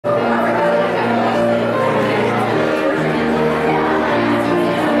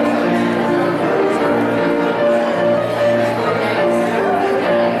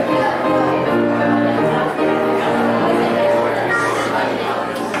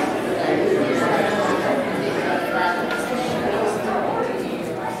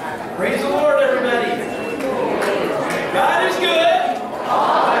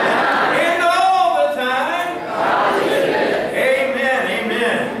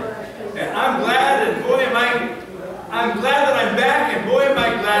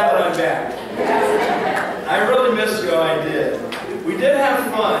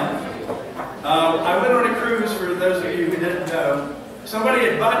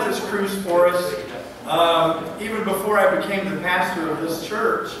out this cruise for us even before I became the pastor of this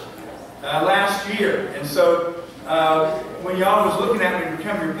church last year. And so when y'all was looking at me to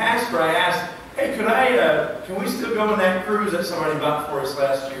become your pastor, I asked, hey, can we still go on that cruise that somebody bought for us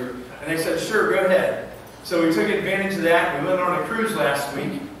last year? And they said, sure, go ahead. So we took advantage of that. We went on a cruise last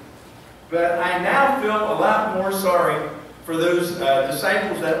week. But I now feel a lot more sorry for those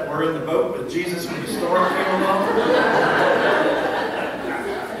disciples that were in the boat with Jesus when the storm came along.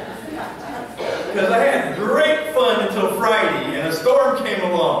 Because I had great fun until Friday, and a storm came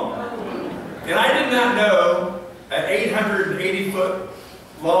along. And I did not know an 880-foot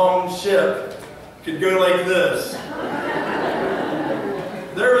long ship could go like this.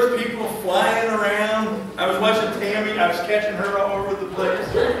 There was people flying around. I was watching Tammy. I was catching her all over the place.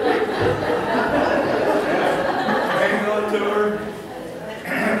 Hanging on to her.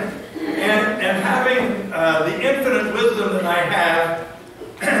 And having the infinite wisdom that I have,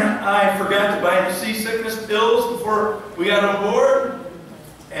 I forgot to buy the seasickness pills before we got on board.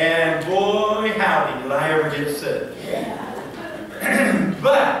 And boy, howdy, did I ever get sick.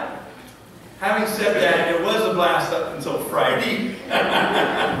 But having said that, it was a blast up until Friday.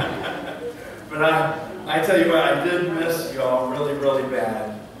 But I tell you what, I did miss y'all really, really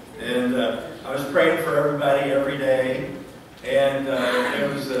bad. And I was praying for everybody every day. And it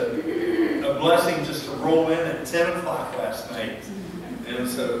was a blessing just to roll in at 10 o'clock last night. And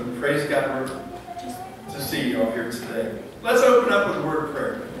so praise God to see you all here today. Let's open up with a word of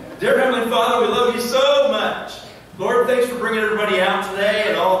prayer. Dear Heavenly Father, we love you so much. Lord, thanks for bringing everybody out today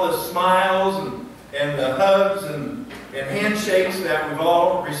and all the smiles and the hugs and handshakes that we've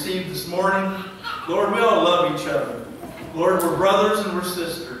all received this morning. Lord, we all love each other. Lord, we're brothers and we're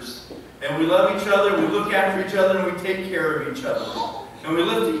sisters. And we love each other, we look after each other, and we take care of each other. And we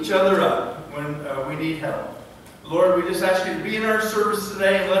lift each other up when we need help. Lord, we just ask you to be in our service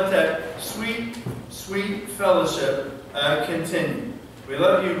today and let that sweet, sweet fellowship continue. We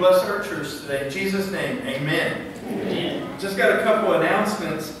love you. Bless our church today. In Jesus' name, amen. Amen. Just got a couple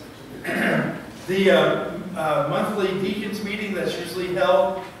announcements. The monthly deacons meeting that's usually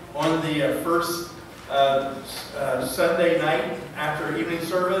held on the first Sunday night after evening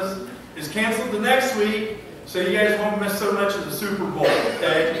service is canceled the next week, so you guys won't miss so much of the Super Bowl,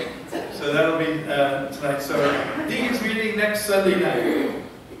 okay? So that'll be tonight. So deacons meeting next Sunday night.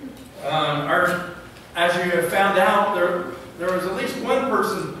 As you have found out, there was at least one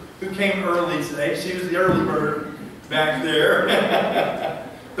person who came early today. She was the early bird back there.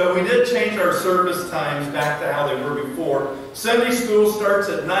 But we did change our service times back to how they were before. Sunday school starts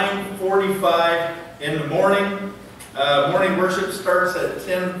at 9:45 in the morning. Morning worship starts at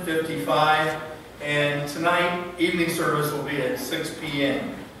 10:55. And tonight, evening service will be at 6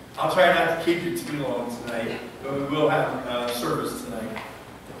 p.m. I'll try not to keep you too long tonight, but we will have service tonight.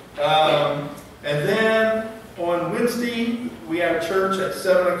 And then on Wednesday, we have church at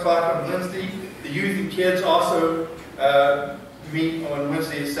 7 o'clock on Wednesday. The youth and kids also meet on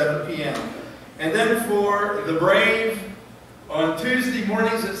Wednesday at 7 p.m. And then for the brave, on Tuesday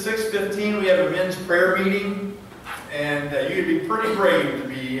mornings at 6:15, we have a men's prayer meeting. And you'd be pretty brave to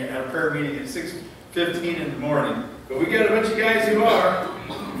be at a prayer meeting at 6:15 in the morning. But we got a bunch of guys who are.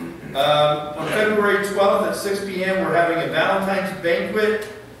 On February 12th at 6 p.m., we're having a Valentine's banquet.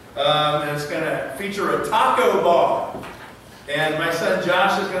 And it's going to feature a taco bar. And my son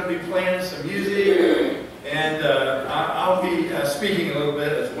Josh is going to be playing some music. And I'll be speaking a little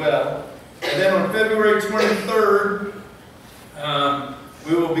bit as well. And then on February 23rd,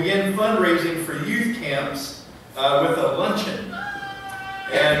 we will begin fundraising for youth camps with a luncheon.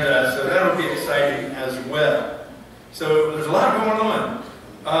 And so that'll be exciting as well. So there's a lot going on.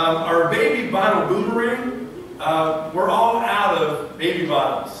 Our baby bottle boomerang, we're all out of baby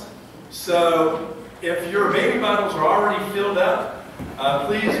bottles. So if your baby bottles are already filled up,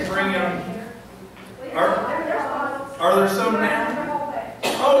 please bring them. Are there some now?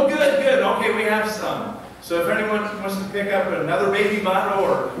 Oh, good, good. Okay, we have some. So if anyone wants to pick up another baby bottle,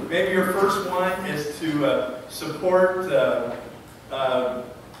 or maybe your first one is to support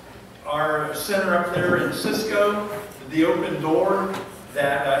our center up there in Cisco, the Open Door,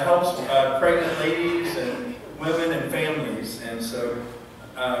 that helps pregnant ladies and women and families. And so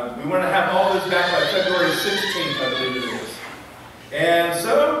we want to have all this back by February 16th, I believe it is. And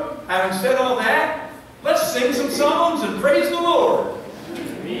so, having said all that, let's sing some songs and praise the Lord.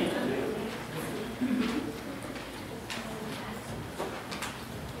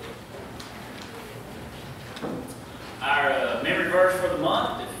 Our memory verse for the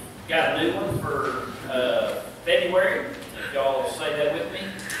month, got a new one for February. If y'all say that with me.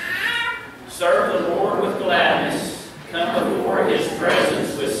 Serve the Lord with gladness. Come before His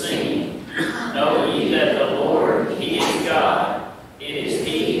presence with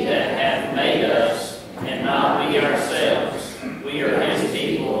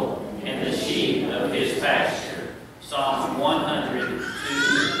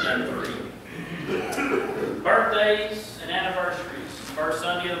birthdays and anniversaries. First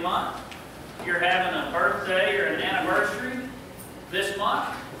Sunday of the month. If you're having a birthday or an anniversary this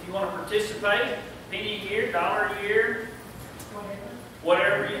month, if you want to participate, penny a year, dollar a year,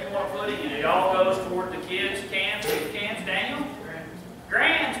 whatever you want to put in. It all goes toward the kids' camps. Camps. Daniel?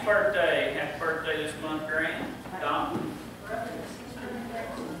 Grant's birthday. Happy birthday this month, Grant. Don?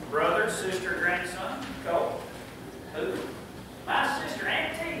 Brother, sister, grandson. Cole? Who? My sister,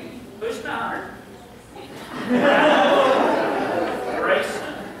 Auntie. Pushing 100.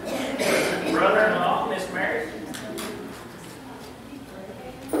 Grayson. Brother-in-law, Miss Mary.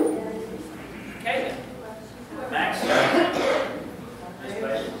 Caitlin. Max. Miss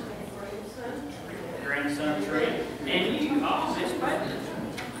Bailey. Grandson, Trent. And you, oh, Miss Bailey.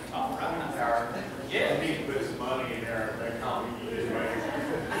 All right. Yeah. I need to put some money in there. They call me this way.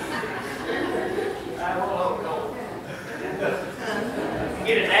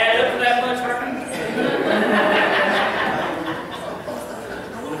 Get it added up to that much, right?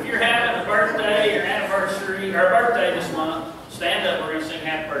 Well, if you're having a birthday or anniversary or a birthday this month, stand up. We're going to sing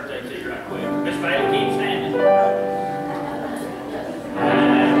happy birthday to you right quick. Miss Bailey, keep standing.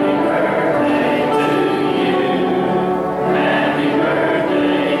 Happy birthday to you. Happy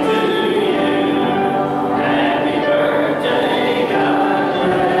birthday to you. Happy birthday, God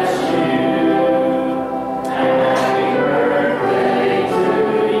bless you. Happy birthday to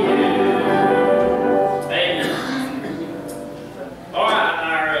you. Amen. All right,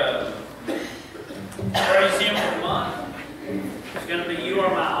 our praise hymn for the month is going to be "You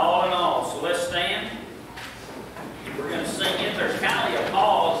Are My All in All." So let's stand. We're going to sing it. There's kind of a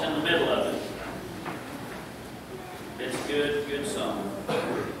pause in the middle of it. It's a good song.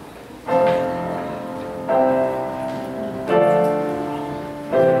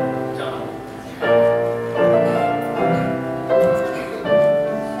 Tell 'em.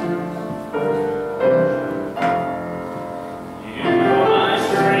 You are my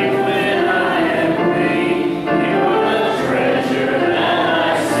strength when I am weak. You are the treasure that I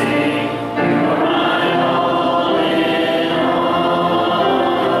seek. You are my all in all.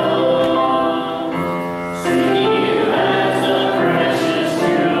 Seeking you as a precious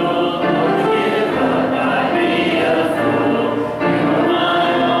jewel, Lord, give up, I'd be a fool. You are my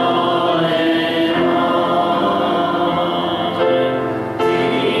all in all.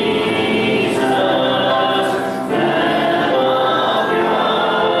 Jesus, Lamb of God,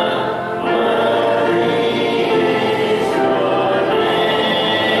 worthy is your name.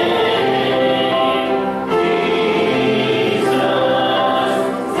 Jesus,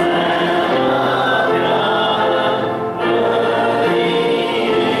 Lamb of God, worthy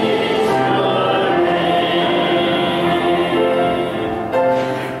is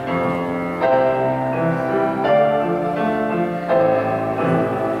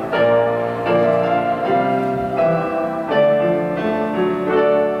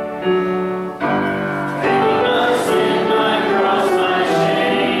Taking my sin, my cross, my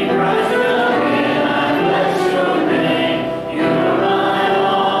shame, rising again, I bless your name. You are my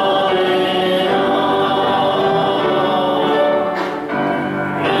all in all.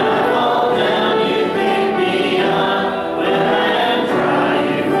 When I fall down, you pick me up. When I am dry,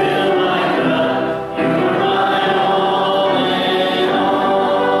 you fill my cup. You are my all in all.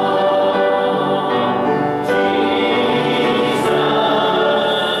 Jesus,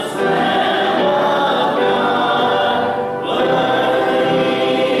 Lamb of God, worthy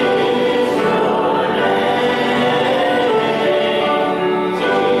is your name.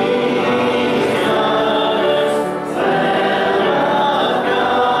 Jesus, Lamb of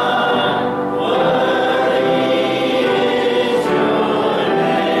God, worthy is your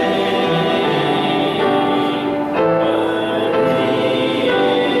name.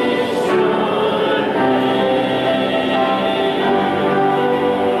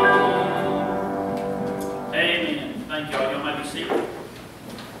 Amen. Thank you all. Y'all may be seated.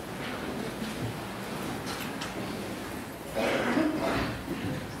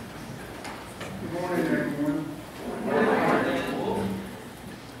 Good morning, everyone.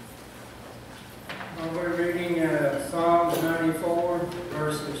 We're reading Psalms 94,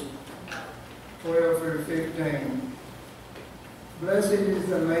 verses 12 through 15. Blessed is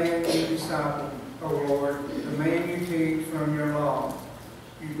the man you disciple, O Lord, the man you teach from your law.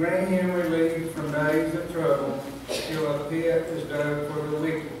 You grant him relief from days of trouble, till a pit is dug for the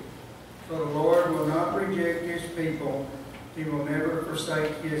wicked. For the Lord will not reject his people, he will never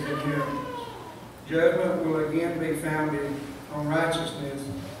forsake his adherents. Judgment will again be founded on righteousness,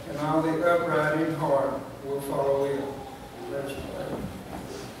 and all the upright in heart will follow it. Let's pray.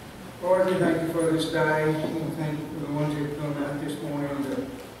 Lord, we thank you for this day. We thank you for the ones who have come out this morning to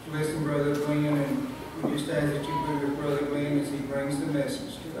listen, Brother Glenn, and we just ask that you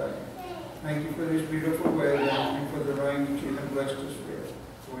message today. Thank you for this beautiful weather and for the rain that you have blessed us with.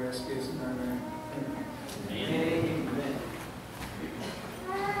 We ask this in our name. Amen.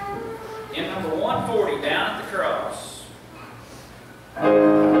 In number 140, down at the cross.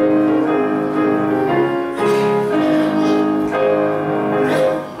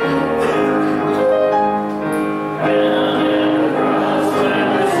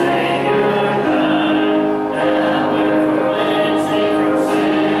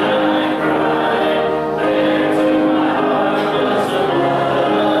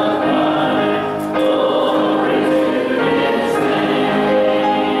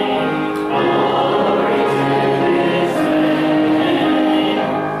 Glory to His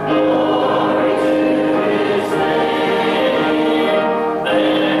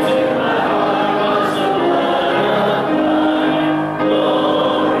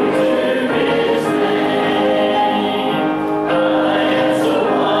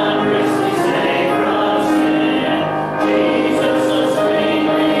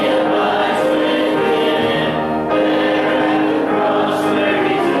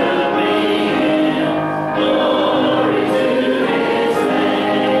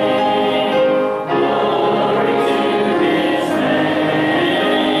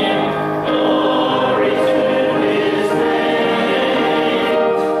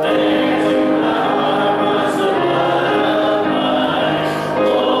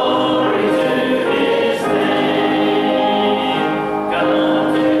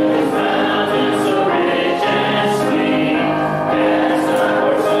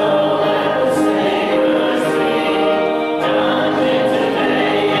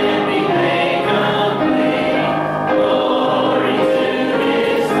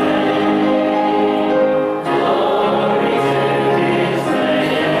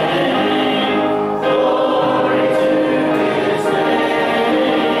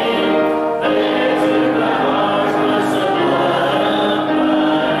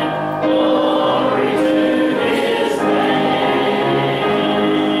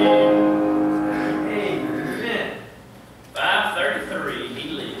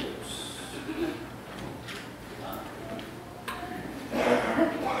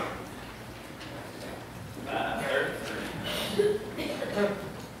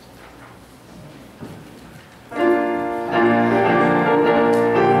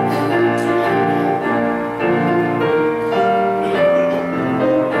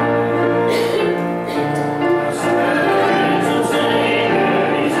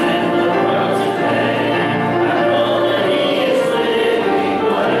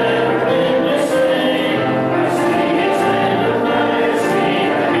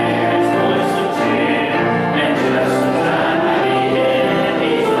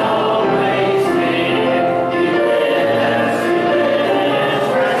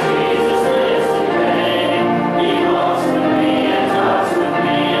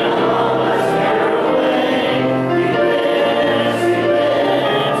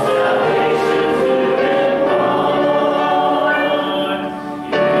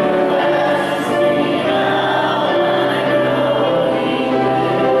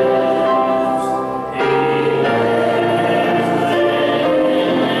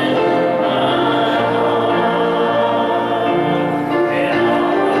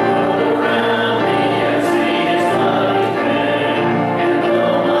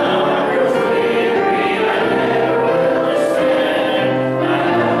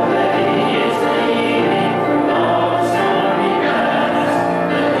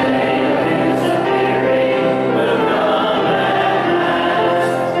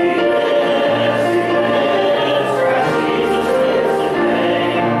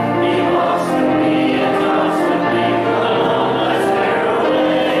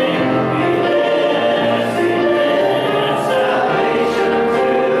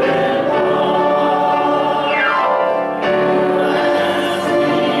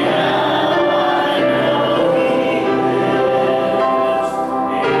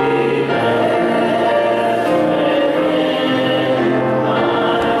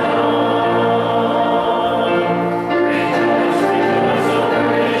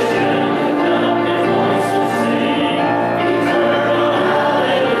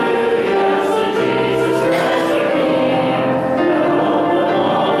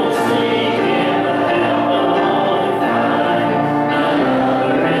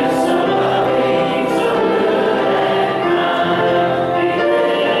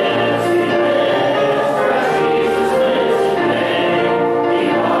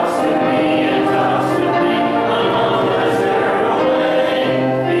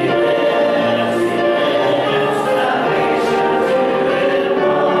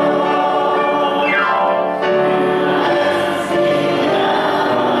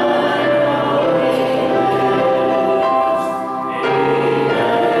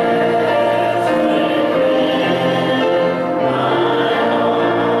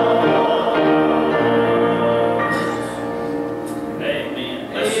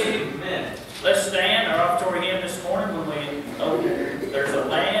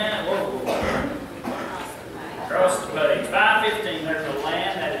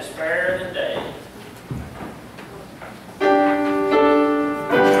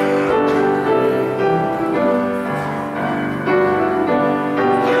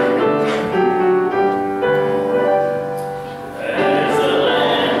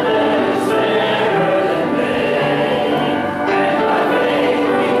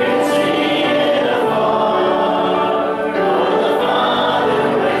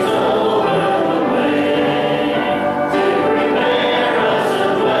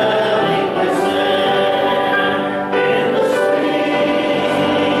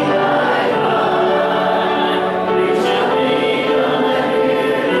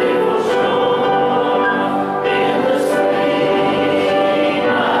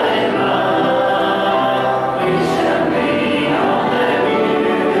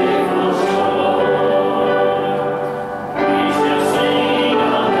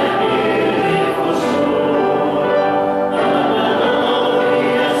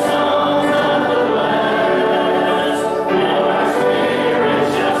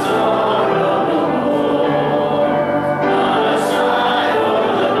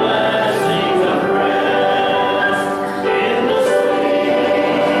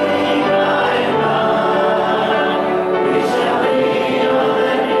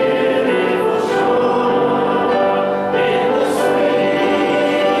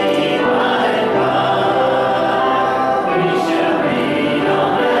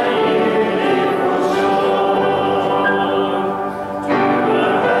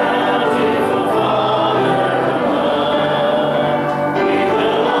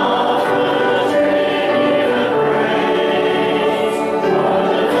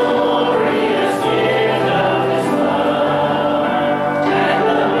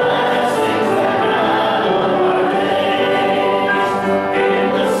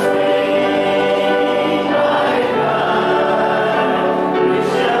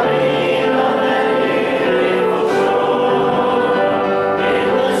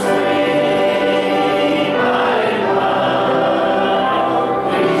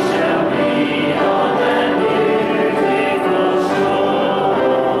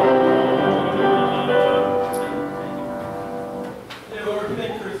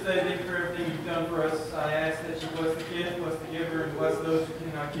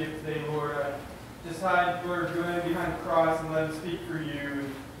leadership today, Lord. Just hide Brother Glenn behind the cross and let him speak for you.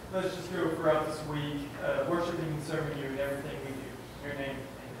 And let's just go throughout this week, worshiping and serving you in everything we do. In your name,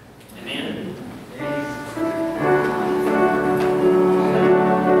 Amen.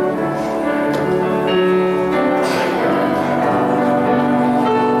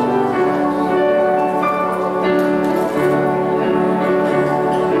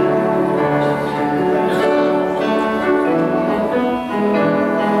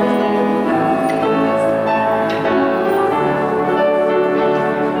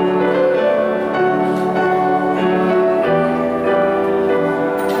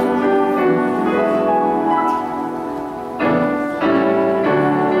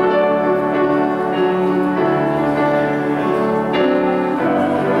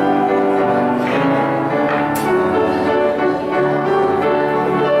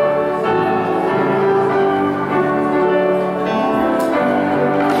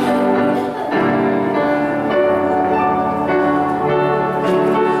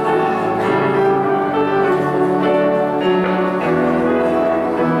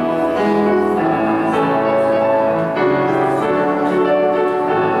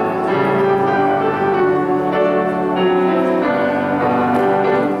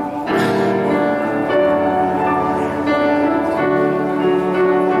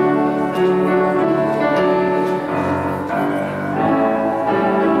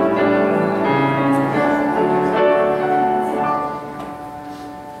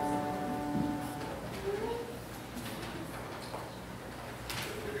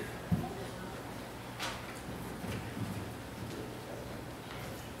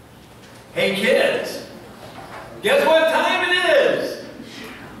 Hey kids, guess what time it is?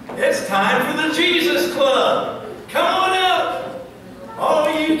 It's time for the Jesus Club. Come on up. All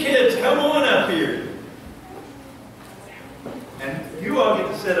of you kids, come on up here. And you all get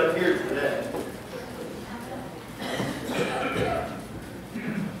to sit up here today.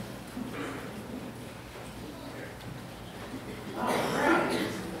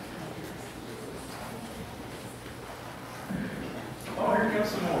 Oh, here comes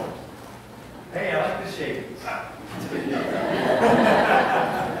some more. Hey, I like the shades. Come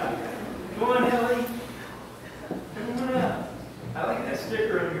on, Ellie. Come on up. I like that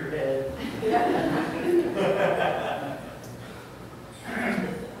sticker on your head.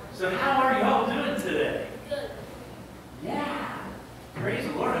 So how are you all doing today? Good. Yeah. Praise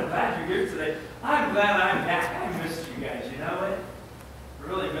the Lord. I'm glad you're here today. I'm glad I'm back. I missed you guys. You know what?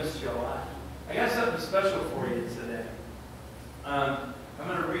 I really missed you a lot. I got something special for you today. I'm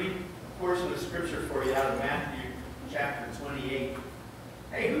going to read a portion of scripture for you out of Matthew chapter 28.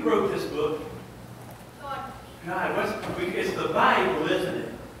 Hey, who wrote this book? God. God, it's the Bible, isn't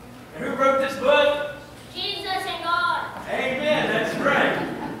it? And who wrote this book? Jesus and God. Amen, that's right.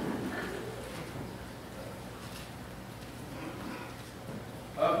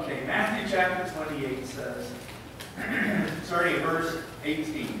 Okay, Matthew chapter 28 says, starting at verse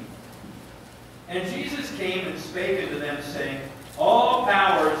 18. And Jesus came and spake unto them, saying, All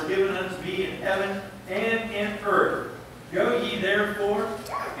power is given unto me in heaven and in earth. Go ye therefore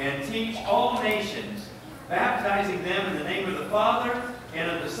and teach all nations, baptizing them in the name of the Father, and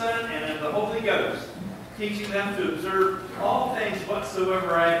of the Son, and of the Holy Ghost, teaching them to observe all things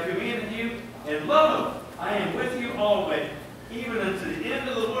whatsoever I have commanded you, and lo, I am with you always, even unto the end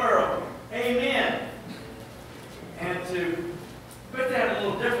of the world. Amen. And to put that a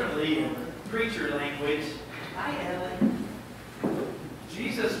little differently in preacher language, hi Ellie.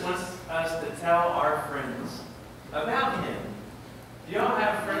 Jesus wants us to tell our friends about Him. Do y'all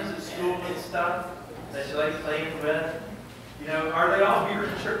have friends at school and stuff that you like playing with? You know, are they all here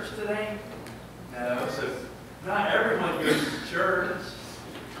in church today? No, so not everyone goes to church,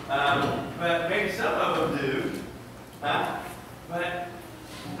 but maybe some of them do. But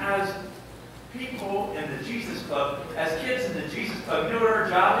as people in the Jesus Club, as kids in the Jesus Club, you know what our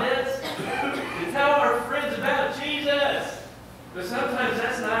job is? To tell our friends about Jesus. But sometimes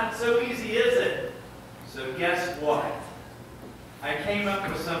that's not so easy, is it? So guess what? I came up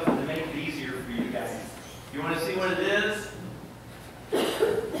with something to make it easier for you guys. You want to see what it is?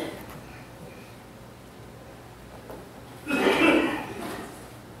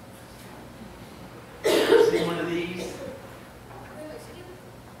 See one of these?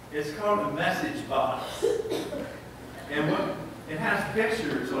 It's called a message box. And it has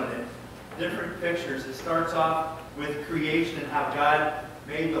pictures on it. Different pictures. It starts off with creation and how God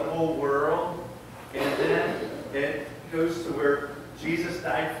made the whole world. And then it goes to where Jesus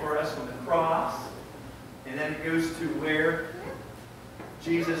died for us on the cross. And then it goes to where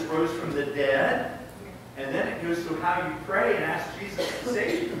Jesus rose from the dead. and then it goes to how you pray and ask Jesus to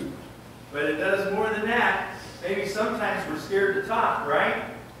save you. But it does more than that. Maybe sometimes we're scared to talk, right?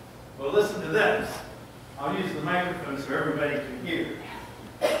 Well, listen to this. I'll use the microphone so everybody can hear.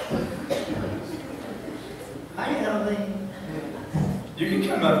 Hi, Ellie. You can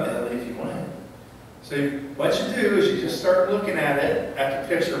come up, Ellie, if you want. So what you do is you just start looking at it. At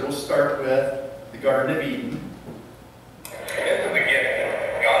the picture, we'll start with the Garden of Eden. In the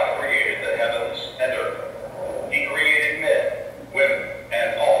beginning, God created the heavens and earth. He created men, women,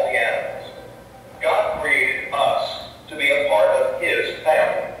 and all the animals. God created us to be a part of His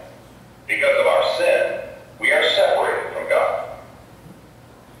family. Because of our sin, we are separated from God.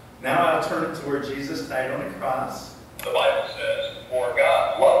 Now I'll turn it to where Jesus died on the cross. The Bible says, "For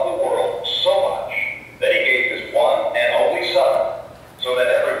God loved the world so much that He gave His one and only Son, so that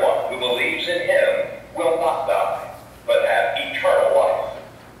everyone who believes in Him will not die, but have eternal life."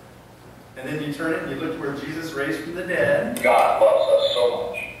 And then you turn it and you look where Jesus raised from the dead. God loves us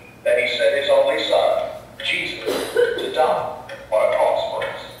so much that He sent His only Son, Jesus, to die on a cross for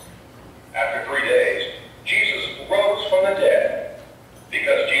us. After 3 days, Jesus rose from the dead.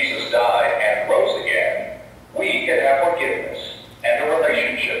 Because Jesus died and rose again, we can have forgiveness and a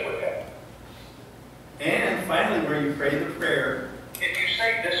relationship with Him. And finally, where you pray the prayer. If you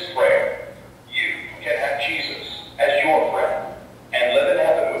say this prayer, you can have Jesus as your friend and live in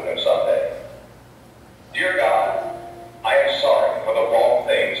heaven with Him someday. Dear God, I am sorry for the wrong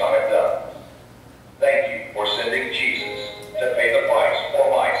things I have done. Thank you for sending Jesus to pay the price for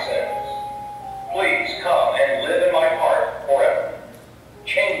my sins. Please come and live in my heart forever.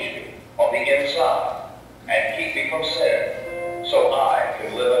 Change me on the inside and keep me from sin so I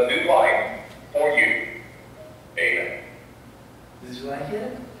can live a new life for you. Amen. Did you like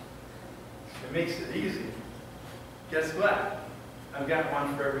it? It makes it easy. Guess what? I've got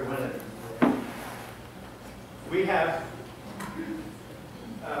one for every one of you. We have,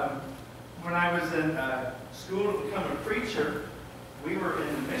 when I was in school to become a preacher, we were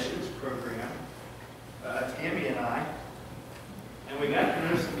in the missions program, Tammy and I, and we got to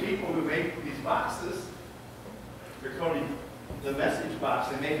know some people who make these boxes. They're called the message box.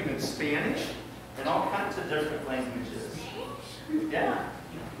 They make them in Spanish and all kinds of different languages. Yeah.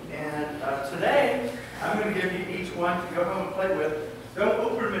 And today, I'm going to give you each one to go home and play with. Don't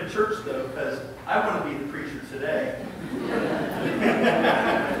open them in church, though, because I want to be the preacher today. So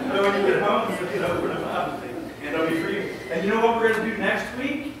when you get home, you can open them up, and it'll be for you. And you know what we're going to do next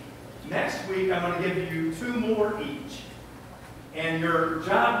week? Next week, I'm going to give you 2 more each. And your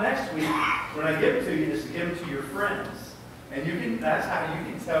job next week, when I give it to you, is to give them to your friends. And you can, that's how you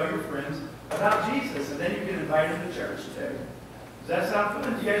can tell your friends about Jesus. And then you can invite them to church, too. Does that sound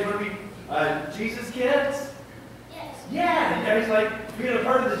fun? Do you guys want to be Jesus kids? Yes. Yeah. You guys like being a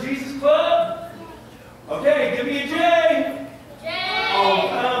part of the Jesus Club? Okay, give me a J. J. Oh,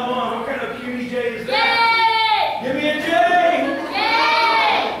 come on. What kind of puny J is J. that? Give me a J. J.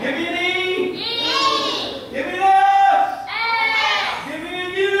 Give me an E. E. Give me an S. S. Give me a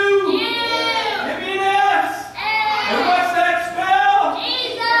U. U. Give me an S. S. And what's that spell?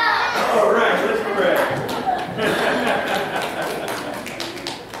 Jesus. All right, let's pray.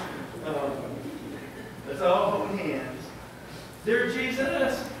 Let's all hold hands. Dear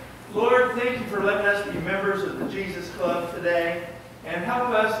Jesus, Lord, thank you for letting us be members of the Jesus Club today. And help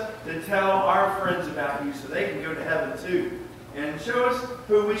us to tell our friends about you so they can go to heaven too. And show us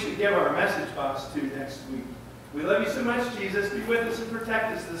who we should give our message box to next week. We love you so much, Jesus. Be with us and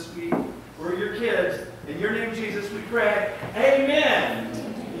protect us this week. We're your kids. In your name, Jesus, we pray. Amen.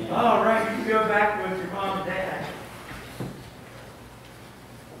 All right, you can go back with your mom and dad.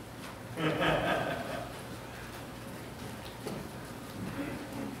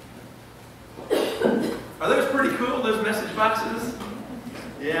 Are those pretty cool, those message boxes?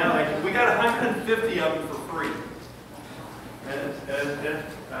 Yeah, like we got 150 of them for free. And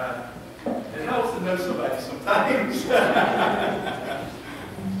it helps to know somebody sometimes.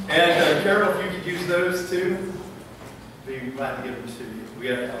 And Carol, if you could use those too, be glad to give them to you. We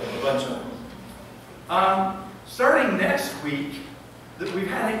got a bunch of them. Starting next week, we've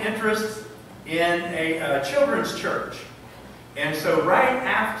had an interest in a children's church. And so right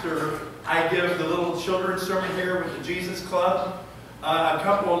after I give the little children's sermon here with the Jesus Club, a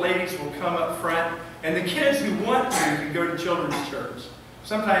couple of ladies will come up front, and the kids who want to can go to children's church.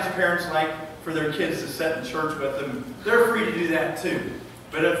 Sometimes parents like for their kids to sit in church with them. They're free to do that too.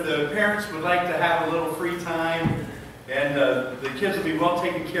 But if the parents would like to have a little free time, and the kids will be well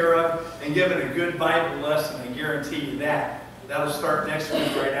taken care of and given a good Bible lesson, I guarantee you that. That'll start next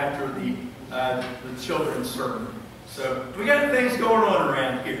week right after the children's sermon. So we got things going on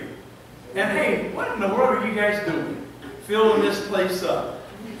around here. And hey, what in the world are you guys doing? Filling this place up.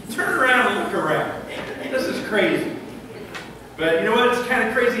 Turn around and look around. This is crazy. But you know what? It's kind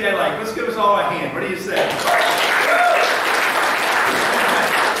of crazy I like. Let's give us all a hand. What do you say?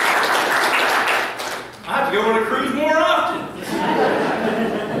 I have to go on a cruise more often.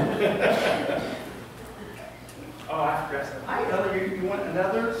 Oh, I forgot something. Hi, Ellie, you want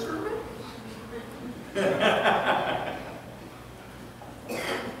another sermon?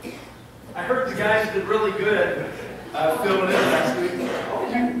 I heard the guys did really good filming it last week. Oh,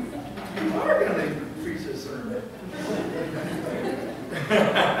 you are going to preach this sermon.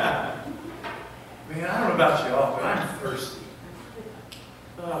 Man, I don't know about y'all, but I'm thirsty.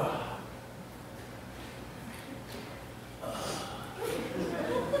 Oh.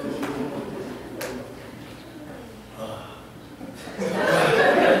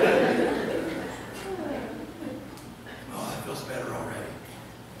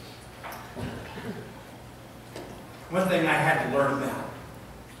 One thing I had to learn about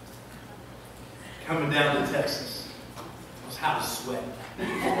coming down to Texas was how to sweat.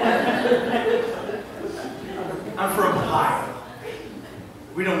 I'm from Ohio.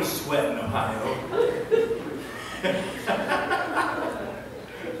 We don't sweat in Ohio.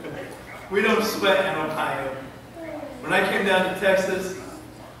 We don't sweat in Ohio. When I came down to Texas,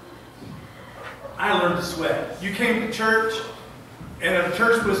 I learned to sweat. You came to church, and if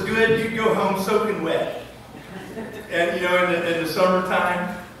church was good, you'd go home soaking wet. And you know, in the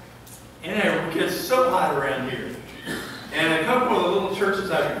summertime, and it gets so hot around here. And a couple of the little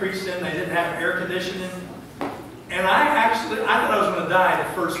churches I preached in, they didn't have air conditioning. And I thought I was going to die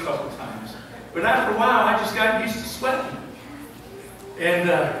the first couple of times. But after a while, I just got used to sweating.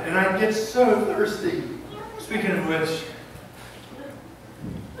 And I get so thirsty. Speaking of which,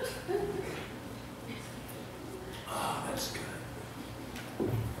 oh, that's good.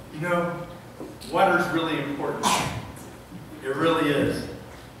 You know, water's really important. It really is.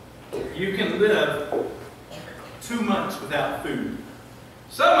 You can live 2 months without food.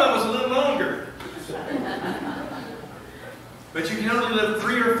 Some of us a little longer. But you can only live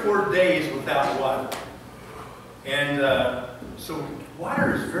 3 or 4 days without water. And so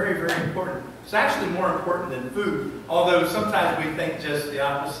water is very, very important. It's actually more important than food, although sometimes we think just the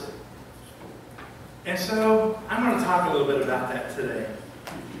opposite. And so I'm going to talk a little bit about that today.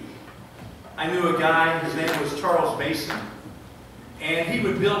 I knew a guy, his name was Charles Mason, and he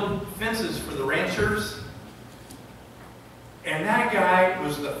would build fences for the ranchers. And that guy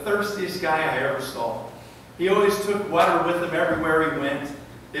was the thirstiest guy I ever saw. He always took water with him everywhere he went.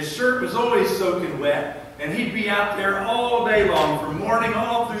 His shirt was always soaking wet, and he'd be out there all day long, from morning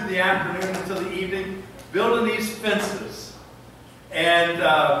all through the afternoon until the evening, building these fences. And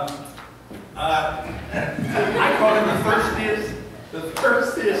I call him the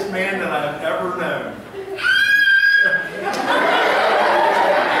thirstiest man that I've ever known.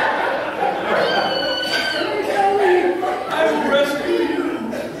 I will rescue you.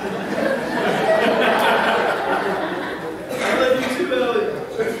 I love you too, Ellie.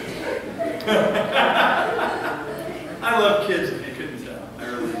 I love kids, if you couldn't tell. I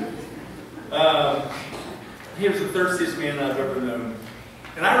really do. He was the thirstiest man I've ever known.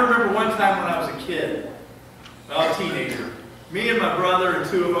 And I remember one time when I was a kid, a teenager, me and my brother and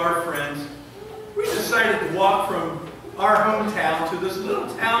 2 of our friends, we decided to walk from our hometown to this little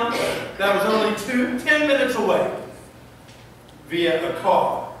town that was only 10 minutes away via a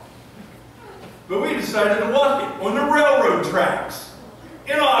car. But we decided to walk it on the railroad tracks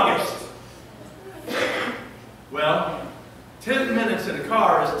in August. Well, 10 minutes in a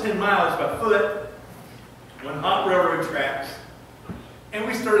car is 10 miles by foot on hot railroad tracks. And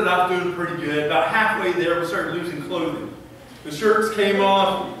we started off doing pretty good. About halfway there, we started losing clothing. The shirts came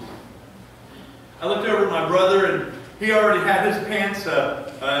off. I looked over at my brother, and he already had his pants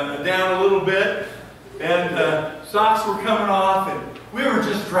down a little bit. And socks were coming off, and we were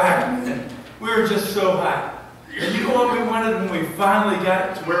just dragging, and we were just so hot. And you know what we wanted when we finally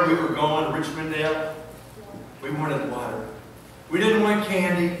got to where we were going, Richmondale? We wanted water. We didn't want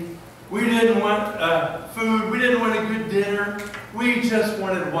candy. We didn't want food. We didn't want a good dinner. We just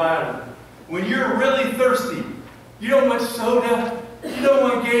wanted water. When you're really thirsty, you don't want soda. You don't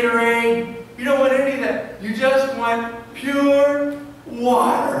want Gatorade. You don't want any of that. You just want pure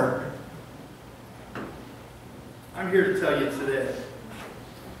water. I'm here to tell you today,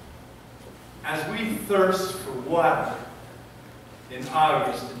 as we thirst for water in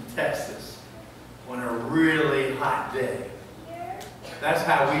August in Texas on a really hot day, that's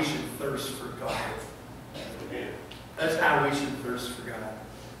how we should thirst for God. That's how we should thirst for God.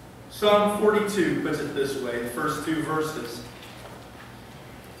 Psalm 42 puts it this way, the first 2 verses.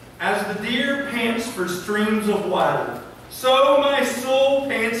 As the deer pants for streams of water, so my soul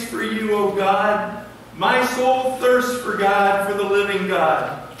pants for you, O God. My soul thirsts for God, for the living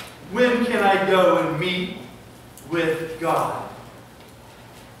God. When can I go and meet with God?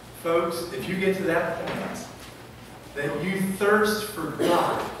 Folks, if you get to that point, that you thirst for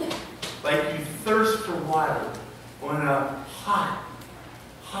God, like you thirst for water on a hot,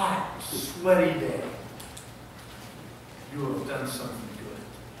 sweaty day, you will have done something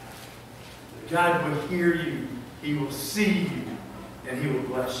good. God will hear you, He will see you, and He will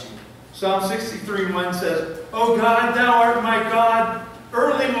bless you. Psalm 63:1 says, O God, Thou art my God,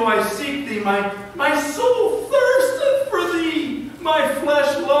 early will I seek Thee, my soul thirsteth for Thee, my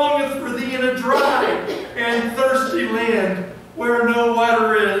flesh longeth for Thee in a dry and thirsty land where no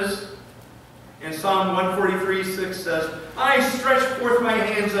water is. And Psalm 143:6 says, I stretch forth my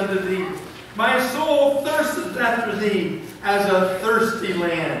hands unto Thee, my soul thirsteth after Thee as a thirsty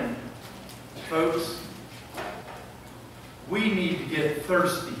land. Folks, we need to get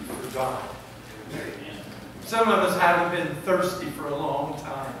thirsty for God. Some of us haven't been thirsty for a long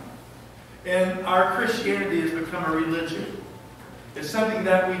time. And our Christianity has become a religion. It's something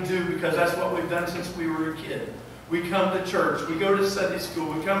that we do because that's what we've done since we were a kid. We come to church. We go to Sunday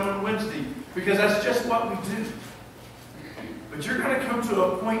school. We come on Wednesday because that's just what we do. But you're going to come to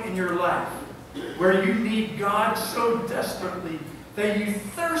a point in your life where you need God so desperately that you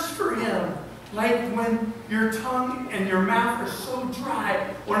thirst for Him. Like when your tongue and your mouth are so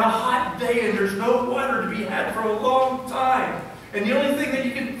dry on a hot day and there's no water to be had for a long time. And the only thing that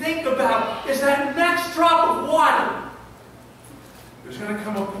you can think about is that next drop of water. There's going to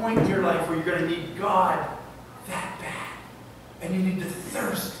come a point in your life where you're going to need God that bad. And you need to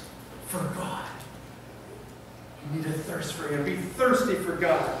thirst for God. You need to thirst for Him. Be thirsty for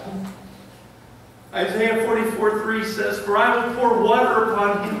God. Isaiah 44:3 says, For I will pour water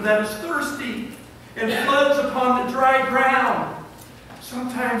upon him that is thirsty, and floods upon the dry ground.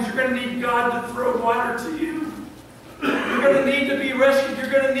 Sometimes you're going to need God to throw water to you. You're going to need to be rescued.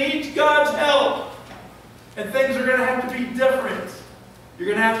 You're going to need God's help. And things are going to have to be different. You're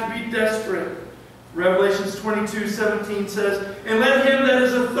going to have to be desperate. Revelations 22:17 says, And let him that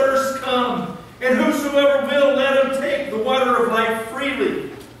is athirst come, and whosoever will, let him take the water of life freely.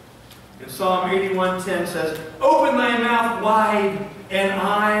 And Psalm 81:10 says, Open thy mouth wide, and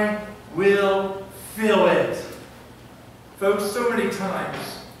I will fill it. Folks, so many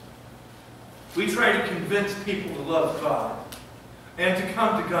times we try to convince people to love God and to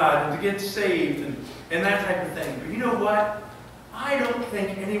come to God and to get saved and that type of thing. But you know what? I don't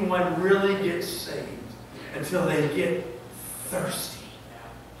think anyone really gets saved until they get thirsty.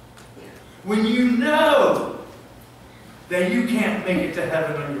 When you know that you can't make it to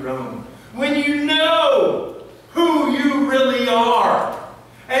heaven on your own. When you know who you really are.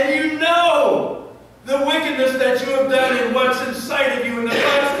 And you know the wickedness that you have done and what's inside of you and the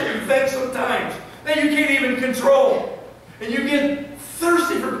thoughts that you think sometimes that you can't even control. And you get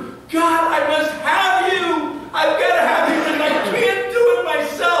thirsty for God, I must have you. I've got to have you and I can't do it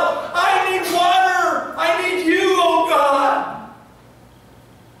myself. I need water. I need you, oh God.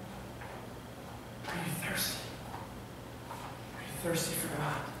 Are you thirsty? Are you thirsty for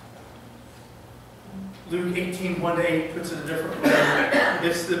God? Luke 18:1-8 puts it a different way.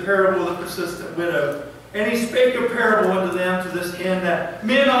 It's the parable of the persistent widow. And he spake a parable unto them to this end, that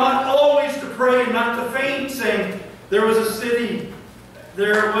men ought always to pray and not to faint, saying, there was in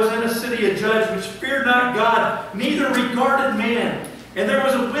a city a judge which feared not God, neither regarded man. And there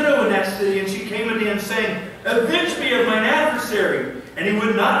was a widow in that city, and she came unto him, saying, Avenge me of mine adversary. And he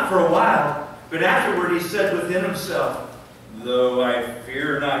would not for a while. But afterward he said within himself, Though I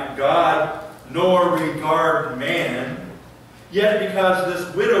fear not God, nor regard man, yet because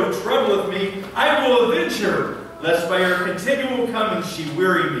this widow troubleth me, I will avenge her, lest by her continual coming she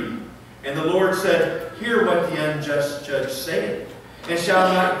weary me. And the Lord said, Hear what the unjust judge saith. And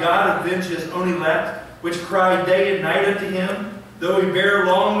shall not God avenge his own elect, which cry day and night unto him? Though he bear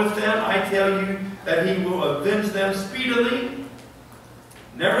long with them, I tell you that he will avenge them speedily.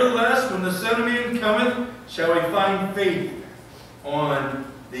 Nevertheless, when the Son of Man cometh, shall he find faith on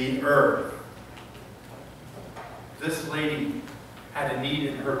the earth. This lady had a need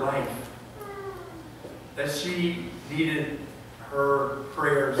in her life that she needed her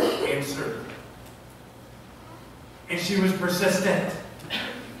prayers answered. And she was persistent.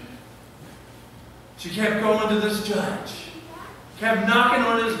 She kept going to this judge. Kept knocking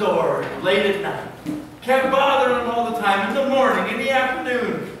on his door late at night. Kept bothering him all the time. In the morning, in the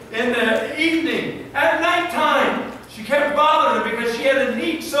afternoon, in the evening, at nighttime. She kept bothering him because she had a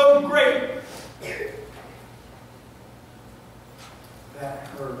need so great that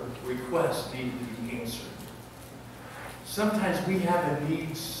her request needed to be answered. Sometimes we have a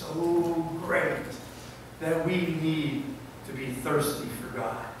need so great that we need to be thirsty for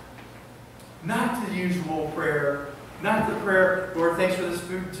God. Not the usual prayer, not the prayer, Lord, thanks for this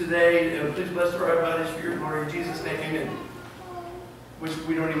food today. Please bless our bodies for your glory. In Jesus' name, amen. Which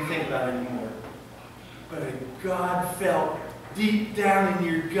we don't even think about anymore. But a God felt deep down in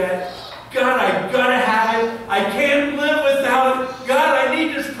your gut, God, I gotta have it. I can't live without it. God, I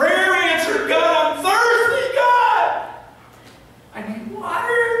need this prayer answered. God, I'm thirsty. God, I need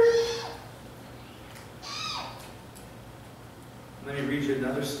water. Let me read you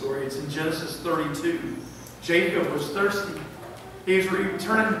another story. It's in Genesis 32. Jacob was thirsty. He was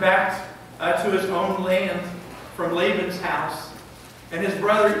returning back to his own land from Laban's house. And his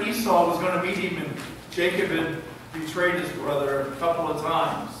brother Esau was going to meet him. And Jacob had betrayed his brother a couple of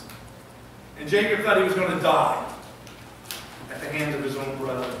times. And Jacob thought he was going to die at the hands of his own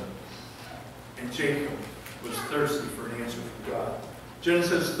brother. And Jacob was thirsty for an answer from God.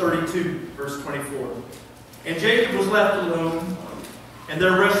 Genesis 32, verse 24. And Jacob was left alone, and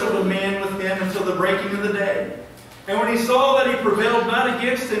there wrestled a man with him until the breaking of the day. And when he saw that he prevailed not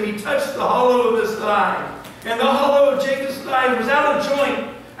against him, he touched the hollow of his thigh. And the hollow of Jacob's thigh was out of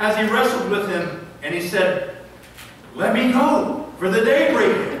joint as he wrestled with him. And he said, let me go, for the day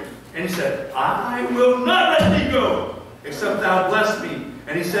breaketh. And he said, I will not let thee go, except thou bless me.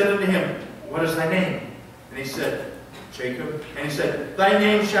 And he said unto him, what is thy name? And he said, Jacob. And he said, thy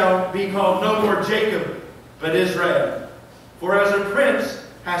name shall be called no more Jacob, but Israel. For as a prince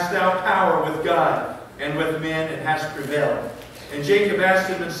hast thou power with God and with men, and hast prevailed. And Jacob asked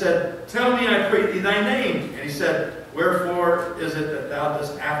him and said, tell me, I pray thee, thy name. And he said, wherefore is it that thou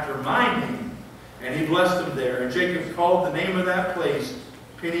dost after my name? And he blessed him there. And Jacob called the name of that place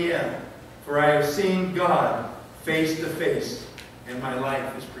Peniel, for I have seen God face to face, and my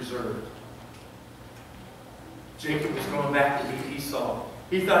life is preserved. Jacob was going back to meet Esau.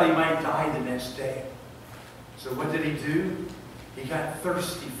 He thought he might die the next day. So what did he do? He got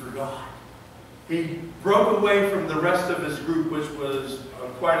thirsty for God. He broke away from the rest of his group, which was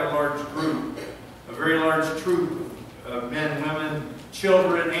quite a large group, a very large troop of men, women,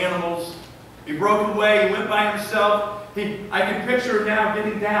 children, animals. He broke away. He went by himself. I can picture him now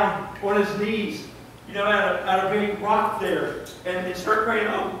getting down on his knees, at a big rock there, and he started praying,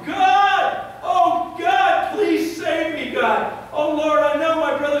 oh God, please save me, God. Oh Lord, I know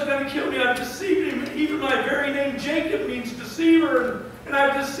my brother's going to kill me. I've deceived him. Even my very name Jacob means deceiver, and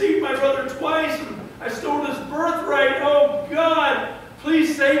I've deceived my brother twice, and I stole his birthright. Oh God,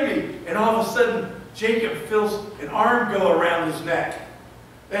 please save me. And all of a sudden, Jacob feels an arm go around his neck,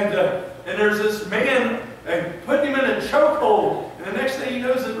 and there's this man putting him in a chokehold. And the next thing he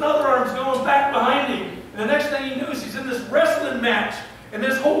knows, another arm's going back behind him. And the next thing he knows, he's in this wrestling match. And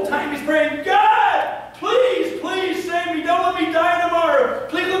this whole time he's praying, God, please, please save me. Don't let me die tomorrow.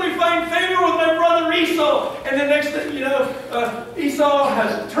 Please let me find favor with my brother Esau. And the next thing you know, Esau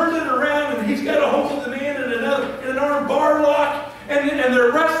has turned it around, and he's got a hold of the man in an arm bar lock. And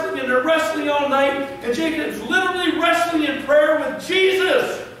they're wrestling all night. And Jacob's literally wrestling in prayer with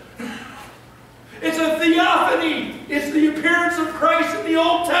Jesus. It's a theophany. It's the appearance of Christ in the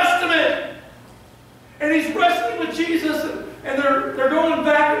Old Testament. And he's wrestling with Jesus, and they're going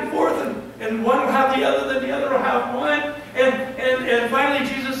back and forth, and one will have the other, then the other will have one. And finally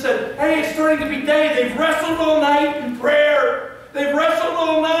Jesus said, hey, it's starting to be day. They've wrestled all night in prayer. They've wrestled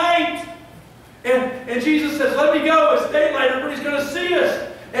all night. And Jesus says, let me go. It's daylight. Everybody's going to see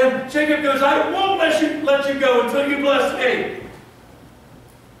us. And Jacob goes, I won't let you go until you bless me.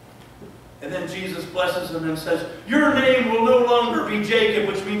 And then Jesus blesses him and says, your name will no longer be Jacob,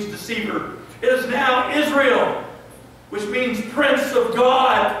 which means deceiver. It is now Israel, which means Prince of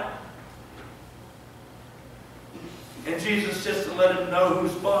God. And Jesus, just to let him know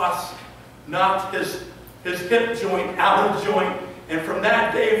who's boss, knocked his hip joint out of joint. And from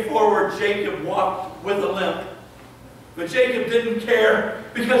that day forward, Jacob walked with a limp. But Jacob didn't care,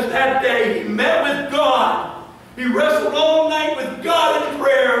 because that day he met with God. He wrestled all night with God in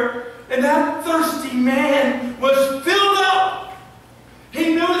prayer. And that thirsty man was filled up.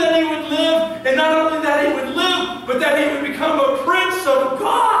 He knew that he would live, and not only that he would live, but that he would become a prince of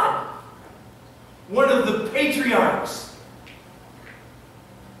God. One of the patriarchs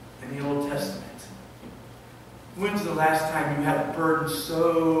in the Old Testament. When's the last time you had a burden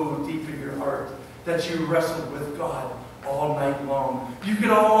so deep in your heart that you wrestled with God all night long? You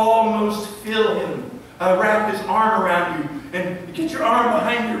could almost feel him wrap his arm around you and get your arm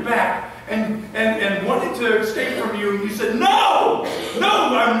behind your back and wanted to escape from you. And you said, no,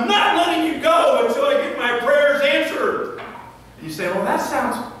 I'm not letting you go until I get my prayers answered. And you said, say, well,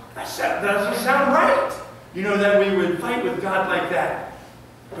 that doesn't sound right. You know, that we would fight with God like that.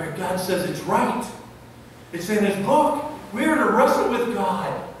 But God says it's right. It's in His book. We are to wrestle with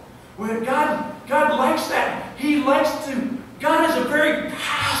God. When God likes that. He likes to. God is a very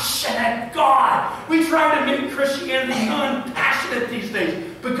passionate God. We try to make Christianity unpassionate these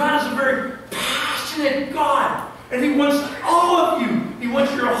days. But God is a very passionate God. And He wants all of you. He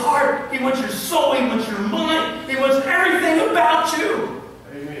wants your heart. He wants your soul. He wants your mind. He wants everything about you.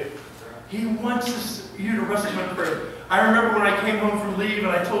 Amen. He wants you to wrestle with prayer. I remember when I came home from leave, and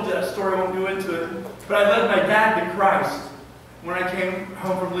I told you that story, I won't go into it, but I led my dad to Christ. When I came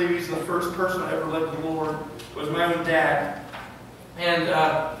home from leave, he's the first person I ever led to the Lord, was my own dad. And,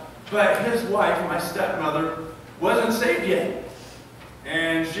 but his wife, my stepmother, wasn't saved yet.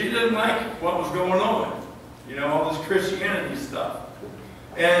 And she didn't like what was going on. You know, all this Christianity stuff.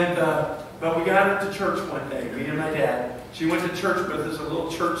 And, but we got her to church one day, me and my dad. She went to church with us, a little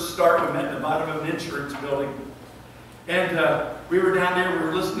church start. We met in the bottom of an insurance building. And we were down there, we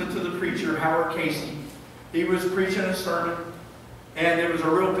were listening to the preacher, Howard Casey. He was preaching a sermon, and it was a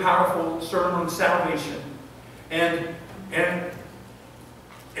real powerful sermon on salvation. And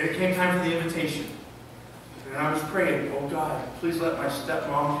it came time for the invitation. And I was praying, oh God, please let my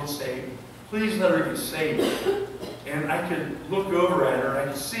stepmom get saved. Please let her get saved. And I could look over at her, and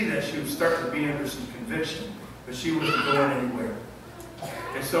I could see that she was starting to be under some conviction, but she wasn't going anywhere.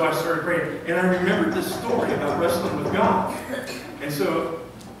 And so I started praying. And I remembered this story about wrestling with God. And so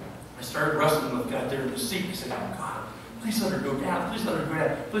I started wrestling with God there in the seat. I said, oh God, please let her go down. Please let her go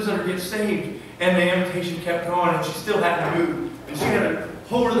down. Please let her get saved. And the invitation kept going, and she still hadn't moved. And she had a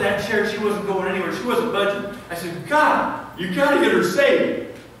hold of that chair. She wasn't going anywhere. She wasn't budging. I said, God, you got to get her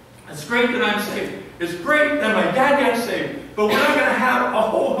saved. It's great that I'm saved. It's great that my dad got saved. But we're not going to have a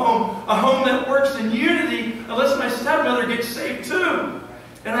whole home, a home that works in unity, unless my stepmother gets saved too.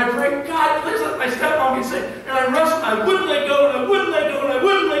 And I prayed, God, please let my stepmom get saved. And I wrestled, I wouldn't let go, and I wouldn't let go, and I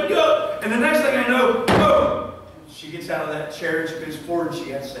wouldn't let go. And the next thing I know, boom, she gets out of that chair, and she goes forward, and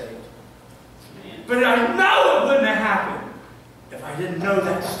she got saved. But I know it wouldn't have happened if I didn't know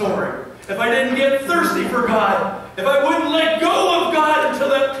that story. If I didn't get thirsty for God. If I wouldn't let go of God until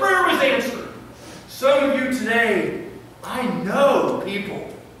that prayer was answered. Some of you today, I know people,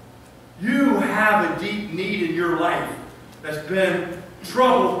 you have a deep need in your life that's been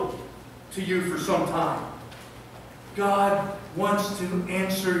trouble to you for some time. God wants to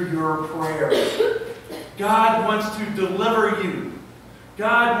answer your prayer. God wants to deliver you.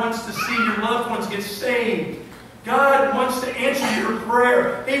 God wants to see your loved ones get saved. God wants to answer your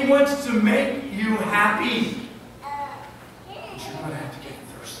prayer. He wants to make you happy. But you're going to have to get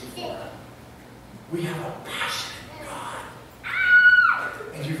thirsty for it. We have a passionate God.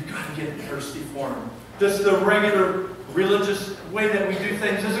 And you've got to get thirsty for Him. Just the regular religious way that we do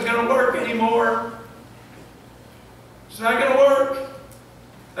things isn't going to work anymore. It's not going to work.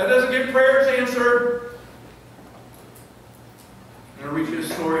 That doesn't get prayers answered. I'm going to read you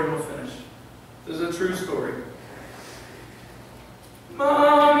a story and we'll finish. This is a true story.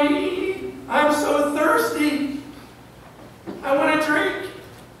 Mommy, I'm so thirsty. I want a drink.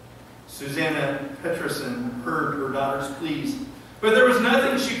 Susanna Peterson heard her daughter's pleas, but there was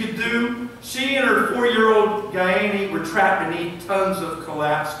nothing she could do. She and her 4-year-old Guyane were trapped beneath tons of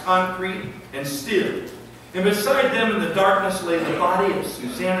collapsed concrete and steel. And beside them in the darkness lay the body of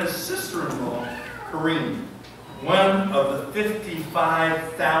Susanna's sister-in-law, Karine, one of the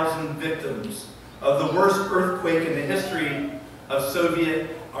 55,000 victims of the worst earthquake in the history of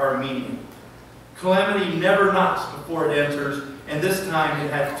Soviet Armenia. Calamity never knocks before it enters, and this time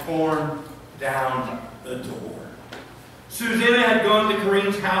it had torn down the door. Susanna had gone to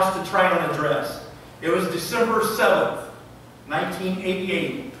Karine's house to try on a dress. It was December 7th,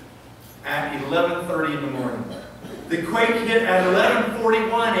 1988, at 11:30 in the morning. The quake hit at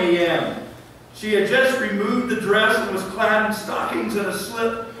 11:41 a.m. She had just removed the dress and was clad in stockings and a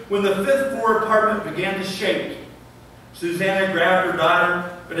slip when the 5th floor apartment began to shake. Susanna grabbed her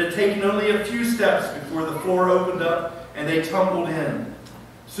daughter, but had taken only a few steps before the floor opened up and they tumbled in.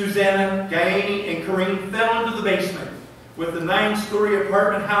 Susanna, Guyane, and Karine fell into the basement, with the 9-story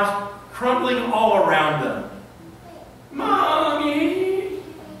apartment house crumbling all around them. Mommy,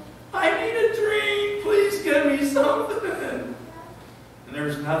 I need a drink. Please give me something. And there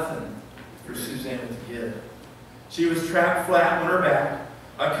was nothing for Susanna to give. She was trapped flat on her back,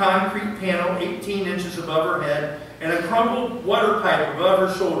 a concrete panel 18 inches above her head, and a crumpled water pipe above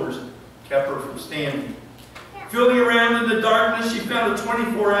her shoulders kept her from standing. Feeling around in the darkness, she found a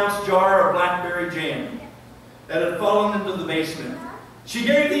 24-ounce jar of blackberry jam that had fallen into the basement. She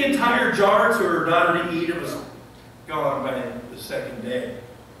gave the entire jar to her daughter to eat. It was gone by the second day.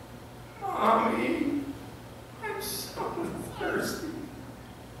 Mommy, I'm so thirsty.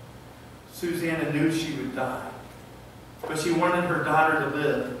 Susanna knew she would die, but she wanted her daughter to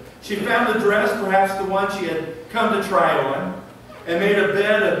live. She found a dress, perhaps the one she had come to try on, and made a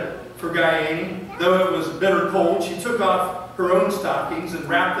bed for Guyane. Though it was bitter cold, she took off her own stockings and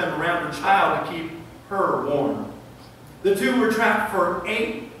wrapped them around her child to keep her warm. The two were trapped for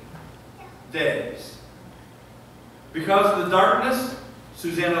 8 days. Because of the darkness,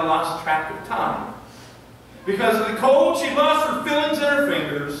 Susanna lost track of time. Because of the cold, she lost her feelings in her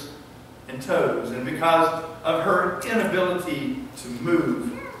fingers and toes. And because of her inability to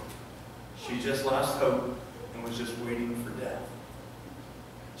move, she just lost hope and was just waiting for death.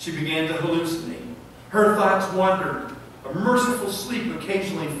 She began to hallucinate. Her thoughts wandered. A merciful sleep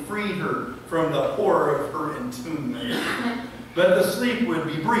occasionally freed her from the horror of her entombment. But the sleep would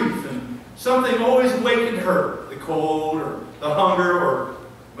be brief, and something always awakened her. The cold, or the hunger, or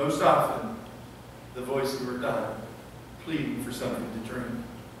most often, the voice of her daughter, pleading for something to drink.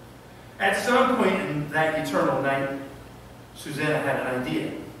 At some point in that eternal night, Susanna had an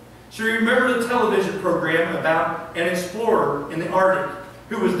idea. She remembered a television program about an explorer in the Arctic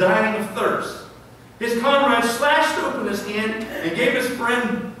who was dying of thirst. His comrade slashed open his hand and gave his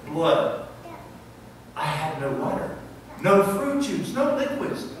friend blood. I had no water, no fruit juice, no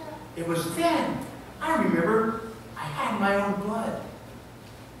liquids. It was then I remember I had my own blood.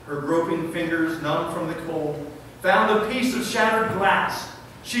 Her groping fingers, numb from the cold, found a piece of shattered glass.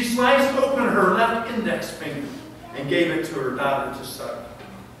 She sliced open her left index finger and gave it to her daughter to suck.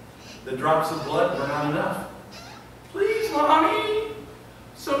 The drops of blood were not enough. Please, Mommy,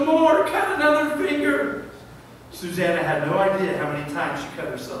 some more, cut another finger. Susanna had no idea how many times she cut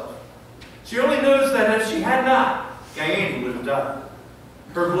herself. She only knows that if she had not, Guyane would have died.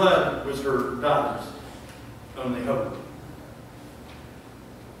 Her blood was her daughter's only hope.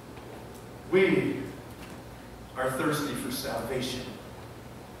 We are thirsty for salvation.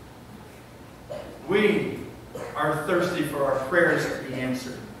 We are thirsty for our prayers to be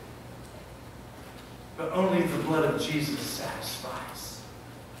answered. But only the blood of Jesus satisfies.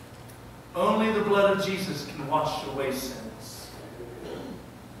 Only the blood of Jesus can wash away sins.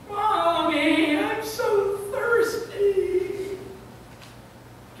 Mommy, I'm so thirsty.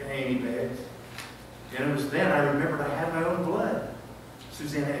 Guyane begged. And it was then I remembered I had my own blood.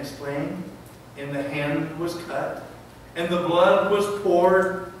 Susanna explained. And the hand was cut. And the blood was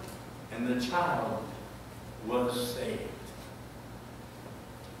poured. And the child was saved.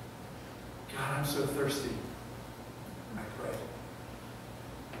 God, I'm so thirsty. I pray.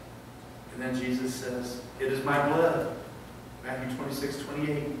 And then Jesus says, it is my blood. Matthew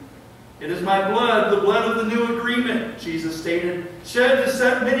 26:28. It is my blood, the blood of the new agreement, Jesus stated, shed to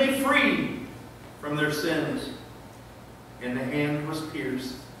set many free from their sins. And the hand was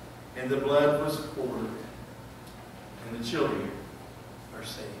pierced, and the blood was poured, and the children are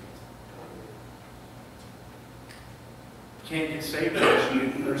saved. You can't get saved unless you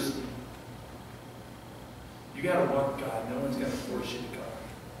get thirsty. You got to want God. No one's going to force you to God.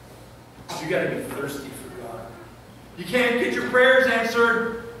 But you got to be thirsty for God. You can't get your prayers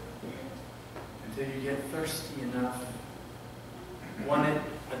answered until you get thirsty enough, want it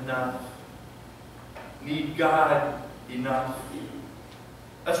enough, need God enough.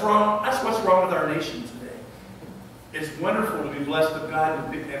 That's wrong. That's what's wrong with our nation today. It's wonderful to be blessed of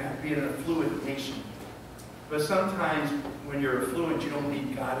God and be an affluent nation. But sometimes when you're affluent, you don't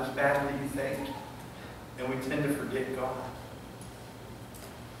need God as badly as you think. And we tend to forget God.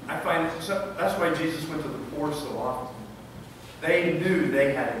 I find that's why Jesus went to the poor so often. They knew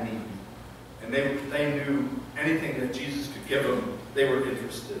they had a need. And they knew anything that Jesus could give them, they were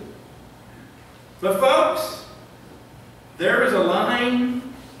interested. But folks, there is a line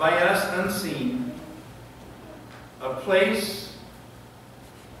by us unseen, a place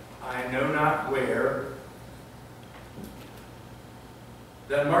I know not where,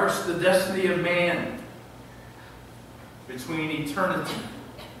 that marks the destiny of man between eternity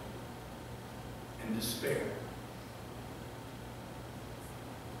and despair.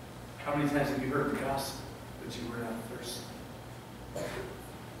 How many times have you heard the gospel, but you were not thirsty?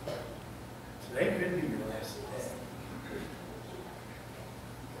 Today could be your last day.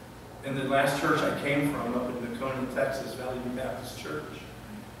 In the last church I came from, up in Nocona, Texas, Valley View Baptist Church,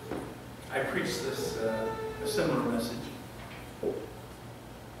 I preached this a similar message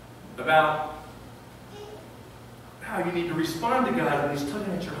about how you need to respond to God when He's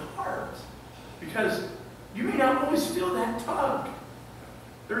tugging at your heart. Because you may not always feel that tug.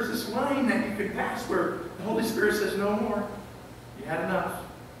 There's this line that you could pass where the Holy Spirit says, no more. You had enough.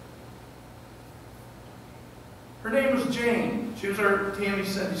 Her name was Jane. She was our Tammy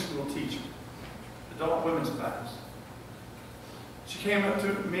Sunday school teacher, adult women's class. She came up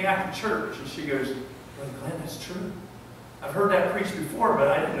to me after church and she goes, "Brother Glenn, that's true. I've heard that preached before, but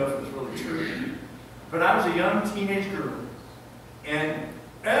I didn't know if it was really true." But I was a young teenage girl. And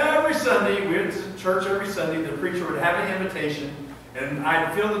every Sunday, we went to church every Sunday, the preacher would have an invitation, and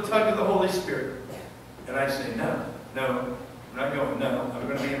I'd feel the tug of the Holy Spirit. And I'd say, no, I'm not going. No, I'm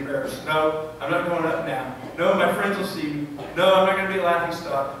going to be embarrassed. No, I'm not going up now. No, my friends will see me. No, I'm not going to be a laughing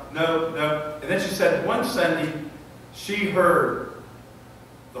stock. No. And then she said one Sunday, she heard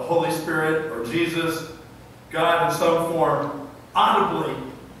the Holy Spirit or Jesus, God in some form, audibly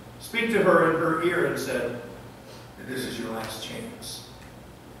speak to her in her ear and said, "This is your last chance.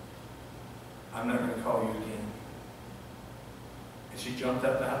 I'm not going to call you again." And she jumped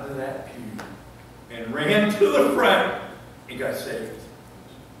up out of that pew and ran to the front and got saved.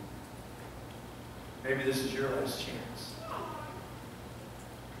 Maybe this is your last chance.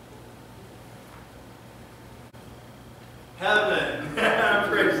 Heaven.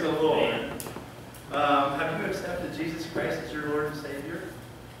 Praise the Lord. Have you accepted Jesus Christ as your Lord and Savior?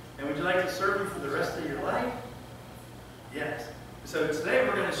 And would you like to serve Him for the rest of your life? Yes. So today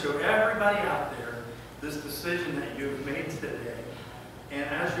we're going to show everybody out there this decision that you have made today. And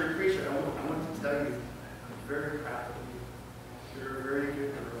as your preacher, I want to tell you, I'm very proud of you. You're a very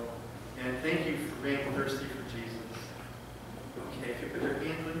good girl. And thank you for being thirsty for Jesus. Okay, if you put your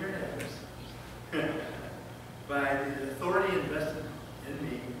hands on your nose. By the authority invested in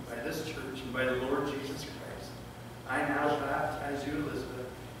me by this church and by the Lord Jesus Christ, I now baptize you, Elizabeth,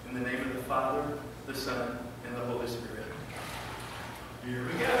 in the name of the Father, the Son, and the Holy Spirit. Here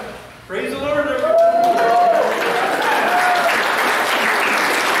we go. Praise the Lord, everyone.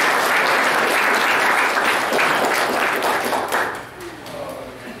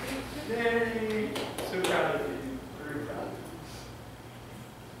 Yay. So proud of you. Very proud of you.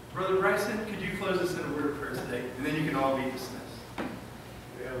 Brother Bryson, could you close us in a word of prayer today? And then you can all be dismissed.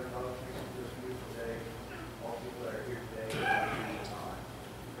 We have a conversation this week today. All people that are here today,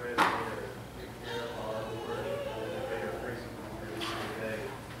 pray that they take care of our Lord and that they are praising Him here today.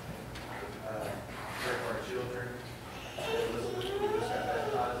 Pray for our children. Elizabeth, we just got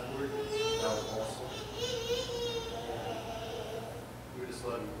baptized, Lord. That was awesome. We just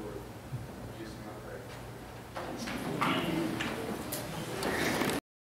love you, Lord.